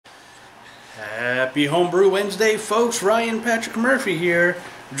Happy Homebrew Wednesday, folks. Ryan Patrick Murphy here,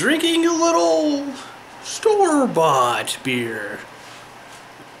 drinking a little store-bought beer.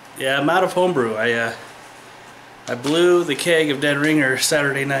 Yeah, I'm out of homebrew. I blew the keg of Dead Ringer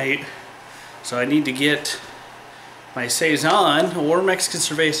Saturday night, so I need to get my Saison or Mexican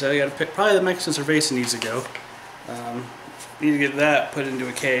Cerveza. I gotta pick. Probably the Mexican Cerveza needs to go. Need to get that put into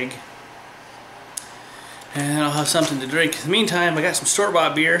a keg, and I'll have something to drink. In the meantime, I got some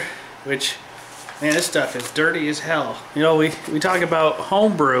store-bought beer, which, man, this stuff is dirty as hell. You know, we talk about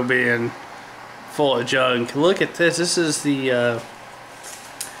homebrew being full of junk. Look at this. This is the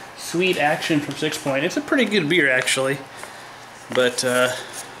Sweet Action from 6 Point. It's a pretty good beer, actually. But, yeah,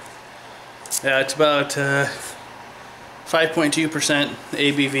 it's about 5.2%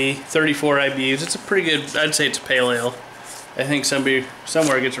 ABV, 34 IBUs. It's a pretty good, I'd say it's a pale ale. I think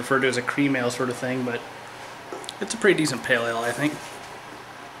somewhere it gets referred to as a cream ale sort of thing, but it's a pretty decent pale ale, I think.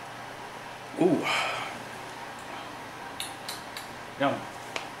 Ooh. Yum.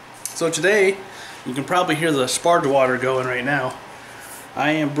 So today, you can probably hear the sparge water going right now.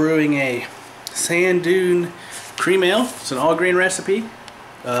 I am brewing a Sand Dune cream ale. It's an all-grain recipe.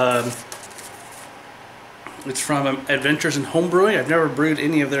 It's from Adventures in Homebrewing. I've never brewed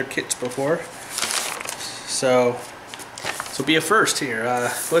any of their kits before, so this will be a first here.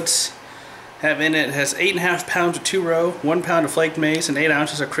 Let's have in it. It has 8.5 pounds of 2-row, 1 pound of flaked maize, and 8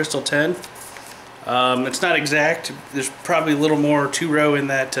 ounces of Crystal 10. It's not exact. There's probably a little more 2-row in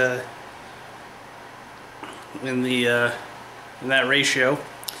that in that ratio,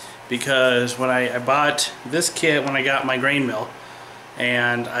 because when I bought this kit when I got my grain mill,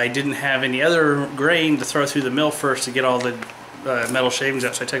 and I didn't have any other grain to throw through the mill first to get all the metal shavings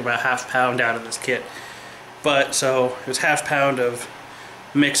out, so I took about ½ pound out of this kit. But so it was ½ pound of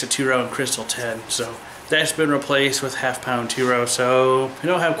mix of 2-row and Crystal 10. So that's been replaced with ½ pound 2-row. So we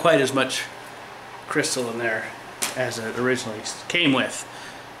don't have quite as much Crystal in there as it originally came with,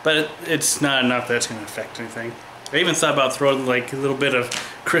 but it's not enough that's going to affect anything. I even thought about throwing like a little bit of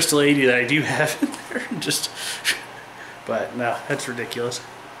Crystal 80 that I do have in there, just. But no, that's ridiculous.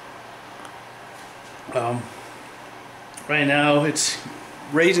 Right now it's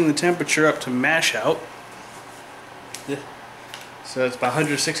raising the temperature up to mash out. So it's about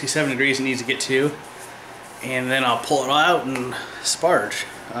 167 degrees it needs to get to. And then I'll pull it out and sparge.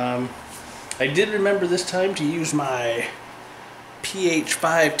 I did remember this time to use my pH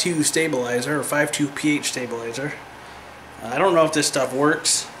 5.2 stabilizer, or 5.2 pH stabilizer. I don't know if this stuff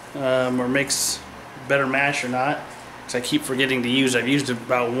works or makes better mash or not, because I keep forgetting to use it. I've used it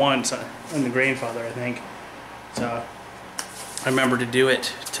about once on the Grainfather, I think. So I remember to do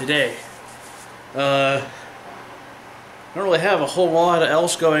it today. I don't really have a whole lot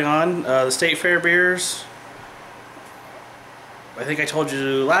else going on. The State Fair beers, I think I told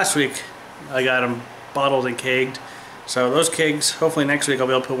you last week, I got them bottled and kegged. So those kegs, hopefully next week I'll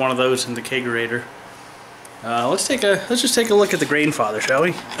be able to put one of those in the kegerator. Let's just take a look at the Grainfather, shall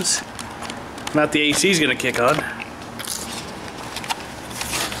we? Not the AC's gonna kick on.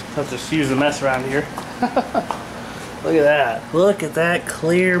 Have to use the mess around here. Look at that. Look at that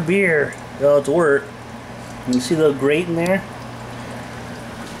clear beer. Oh, it's wort. You see the grate in there?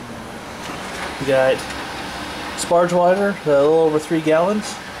 You got sparge water, a little over 3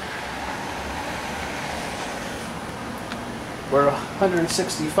 gallons. We're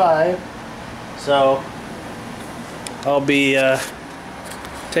 165, so I'll be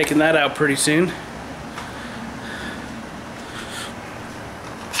taking that out pretty soon.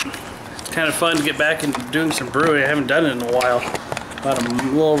 It's kind of fun to get back into doing some brewing. I haven't done it in a while, about a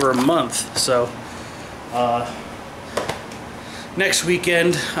little over a month. So next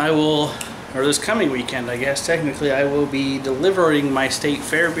weekend I will, or this coming weekend I guess technically, I will be delivering my State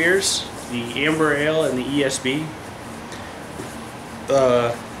Fair beers, the Amber Ale and the ESB.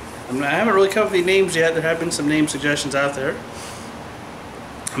 I haven't really come up with any names yet. There have been some name suggestions out there.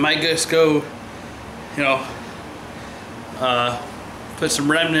 I might just go, you know, put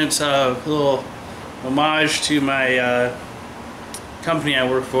some remnants of a little homage to my company I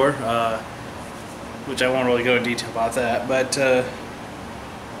work for, which I won't really go into detail about that, but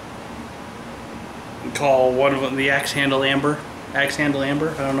call one of them the Axe Handle Amber, I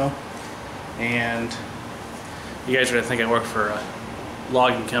don't know. And you guys are going to think I work for a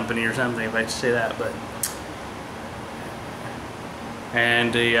logging company or something if I say that, but.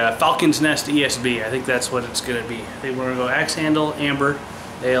 And a Falcon's Nest ESB, I think that's what it's going to be. I think we're going to go Axe Handle, Amber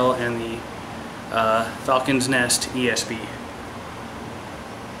Ale, and the Falcon's Nest ESB.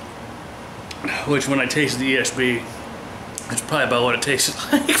 Which, when I taste the ESB, it's probably about what it tastes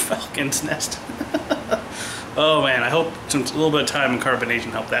like, Falcon's Nest. Oh man, I hope a little bit of time and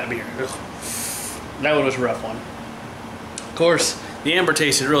carbonation helped that beer. Ugh. That one was a rough one. Of course, the amber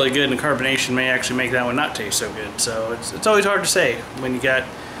tasted really good, and the carbonation may actually make that one not taste so good. So it's always hard to say when you got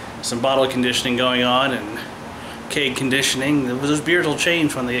some bottle conditioning going on and keg conditioning. Those beers will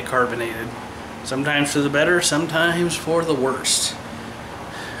change when they get carbonated. Sometimes for the better, sometimes for the worst.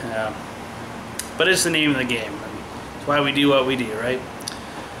 But it's the name of the game. That's why we do what we do, right?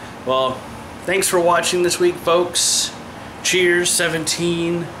 Well, thanks for watching this week, folks. Cheers,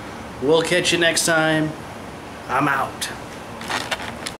 17. We'll catch you next time. I'm out.